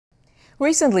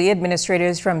Recently,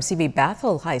 administrators from CV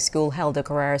Bethel High School held a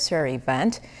careers fair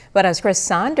event, but as Chris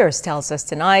Saunders tells us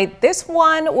tonight, this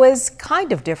one was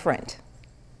kind of different.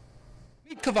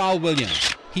 Meet Kaval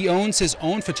Williams. He owns his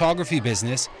own photography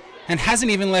business and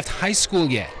hasn't even left high school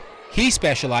yet. He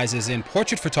specializes in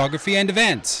portrait photography and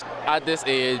events. At this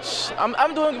age,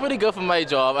 I'm doing pretty good for my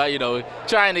job.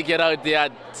 Trying to get out there,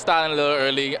 starting a little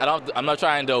early. I'm not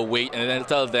trying to wait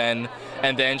until then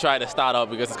and then try to start up,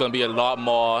 because it's going to be a lot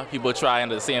more people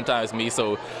trying at the same time as me.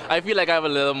 So I feel like I have a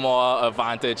little more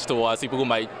advantage towards people who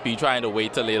might be trying to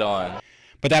wait till later on.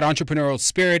 But that entrepreneurial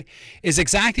spirit is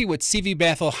exactly what CV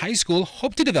Bethel High School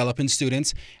hoped to develop in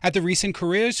students at the recent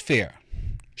careers fair.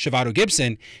 Shavado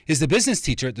Gibson is the business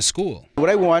teacher at the school.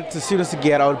 What I want the students to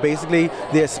get out, basically,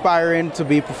 they're aspiring to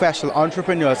be professional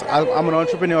entrepreneurs. I'm an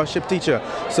entrepreneurship teacher,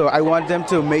 so I want them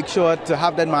to make sure to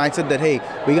have that mindset that, hey,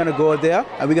 we're going to go out there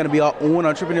and we're going to be our own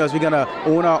entrepreneurs. We're going to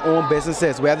own our own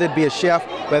businesses, whether it be a chef,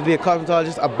 whether it be a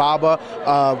cosmetologist, a barber,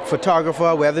 a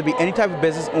photographer, whether it be any type of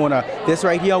business owner. This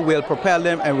right here will propel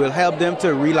them and will help them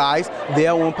to realize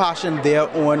their own passion, their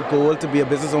own goal to be a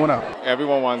business owner.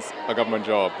 Everyone wants a government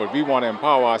job, but we want to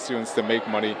empower our students to make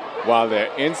money while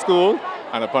they're in school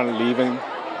and upon leaving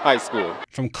high school.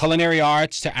 From culinary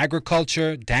arts to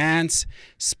agriculture, dance,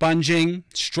 sponging,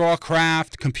 straw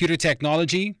craft, computer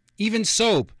technology, even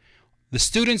soap, the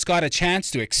students got a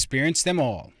chance to experience them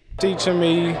all. Teaching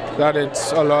me that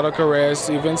it's a lot of careers,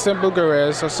 even simple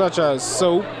careers such as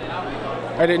soap.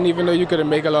 I didn't even know you could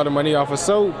make a lot of money off of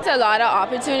soap. It's a lot of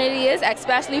opportunities,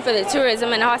 especially for the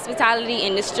tourism and hospitality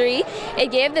industry.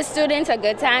 It gave the students a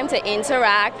good time to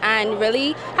interact and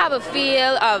really have a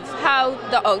feel of how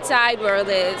the outside world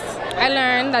is. I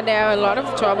learned that there are a lot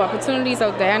of job opportunities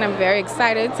out there, and I'm very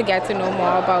excited to get to know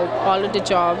more about all of the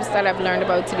jobs that I've learned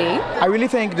about today. I really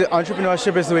think that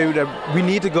entrepreneurship is the way that we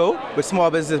need to go with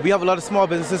small businesses. We have a lot of small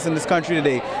businesses in this country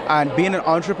today, and being an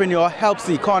entrepreneur helps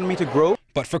the economy to grow.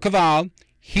 But for Kaval,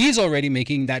 he's already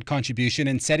making that contribution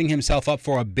and setting himself up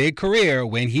for a big career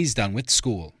when he's done with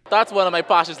school. That's one of my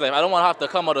passions in life. I don't want to have to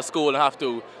come out of school and have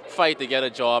to fight to get a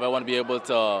job. I want to be able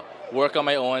to work on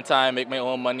my own time, make my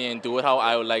own money, and do it how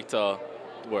I would like to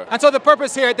work. And so the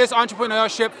purpose here at this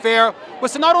entrepreneurship fair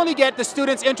was to not only get the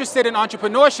students interested in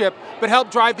entrepreneurship, but help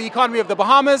drive the economy of the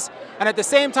Bahamas and at the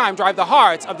same time drive the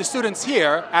hearts of the students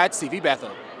here at CV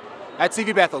Bethel. At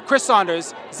CV Bethel, Chris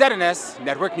Saunders, ZNS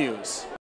Network News.